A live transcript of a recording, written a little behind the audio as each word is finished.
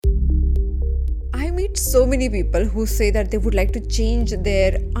meet so many people who say that they would like to change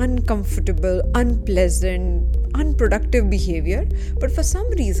their uncomfortable, unpleasant, unproductive behavior, but for some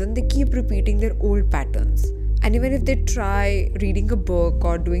reason they keep repeating their old patterns. And even if they try reading a book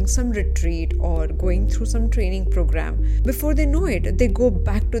or doing some retreat or going through some training program, before they know it, they go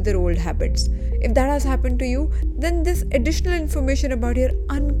back to their old habits. If that has happened to you, then this additional information about your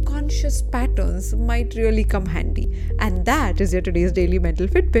unconscious patterns might really come handy. And that is your today's Daily Mental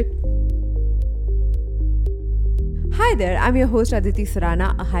Fitbit. Hi there, I'm your host Aditi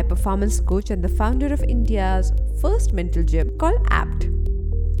Sarana, a high performance coach and the founder of India's first mental gym called APT.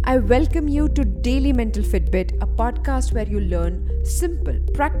 I welcome you to Daily Mental Fitbit, a podcast where you learn simple,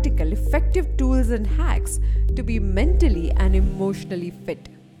 practical, effective tools and hacks to be mentally and emotionally fit.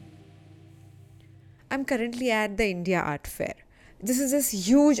 I'm currently at the India Art Fair. This is this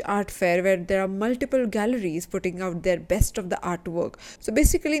huge art fair where there are multiple galleries putting out their best of the artwork. So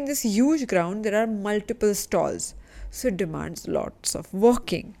basically in this huge ground, there are multiple stalls. So it demands lots of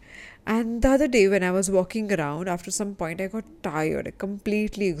walking. And the other day when I was walking around, after some point I got tired,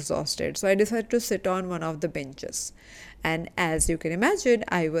 completely exhausted. So I decided to sit on one of the benches. And as you can imagine,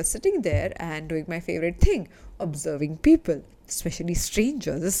 I was sitting there and doing my favorite thing, observing people, especially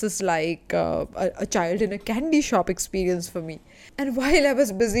strangers. This is like a child in a candy shop experience for me. And while I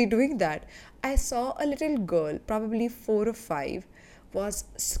was busy doing that, I saw a little girl, probably 4 or 5, was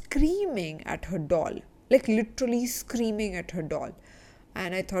screaming at her doll, like literally screaming at her doll.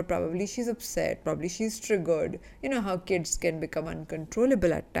 And I thought probably she's upset, probably she's triggered. You know how kids can become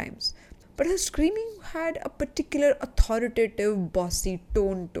uncontrollable at times. But her screaming had a particular authoritative, bossy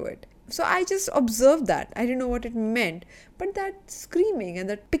tone to it. So I just observed that. I didn't know what it meant, but that screaming and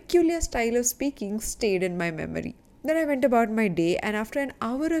that peculiar style of speaking stayed in my memory. Then I went about my day, and after an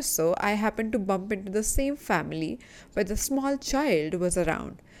hour or so, I happened to bump into the same family where the small child was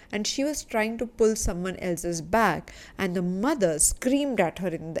around. And she was trying to pull someone else's bag, and the mother screamed at her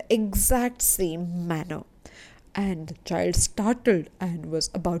in the exact same manner. And the child startled and was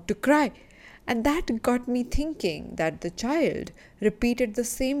about to cry. And that got me thinking that the child repeated the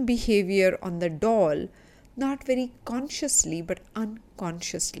same behavior on the doll, not very consciously but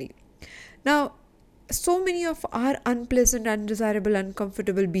unconsciously. Now, so many of our unpleasant, undesirable,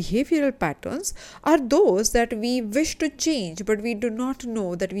 uncomfortable behavioral patterns are those that we wish to change, but we do not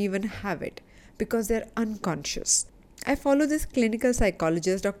know that we even have it because they're unconscious. I follow this clinical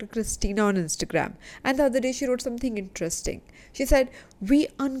psychologist, Dr. Christina, on Instagram, and the other day she wrote something interesting. She said, "We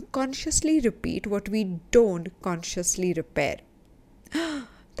unconsciously repeat what we don't consciously repair."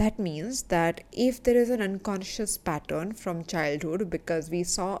 That means that if there is an unconscious pattern from childhood because we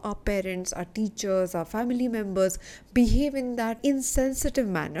saw our parents, our teachers, our family members behave in that insensitive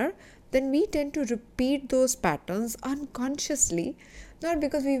manner, then we tend to repeat those patterns unconsciously, not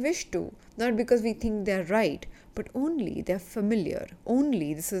because we wish to, not because we think they're right, but only they're familiar.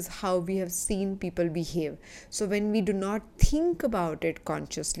 Only this is how we have seen people behave. So when we do not think about it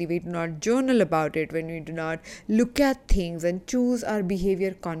consciously, we do not journal about it, when we do not look at things and choose our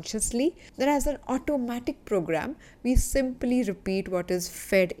behavior consciously, then as an automatic program, we simply repeat what is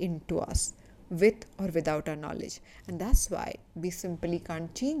fed into us, with or without our knowledge. And that's why we simply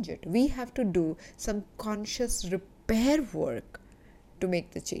can't change it. We have to do some conscious repair work to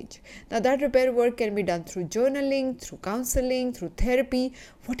make the change. Now that repair work can be done through journaling, through counseling, through therapy,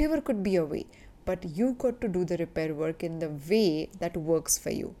 whatever could be a way. But you got to do the repair work in the way that works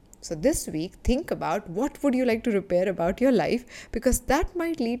for you. So this week, think about what would you like to repair about your life, because that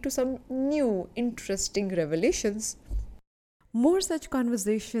might lead to some new interesting revelations. More such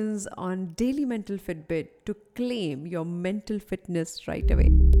conversations on Daily Mental Fitbit to claim your mental fitness right away.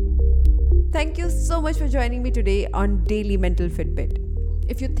 Thank you so much for joining me today on Daily Mental Fitbit.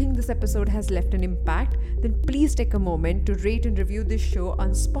 If you think this episode has left an impact, then please take a moment to rate and review this show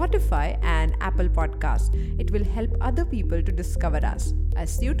on Spotify and Apple Podcasts. It will help other people to discover us. I'll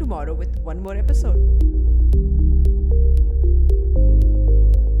see you tomorrow with one more episode.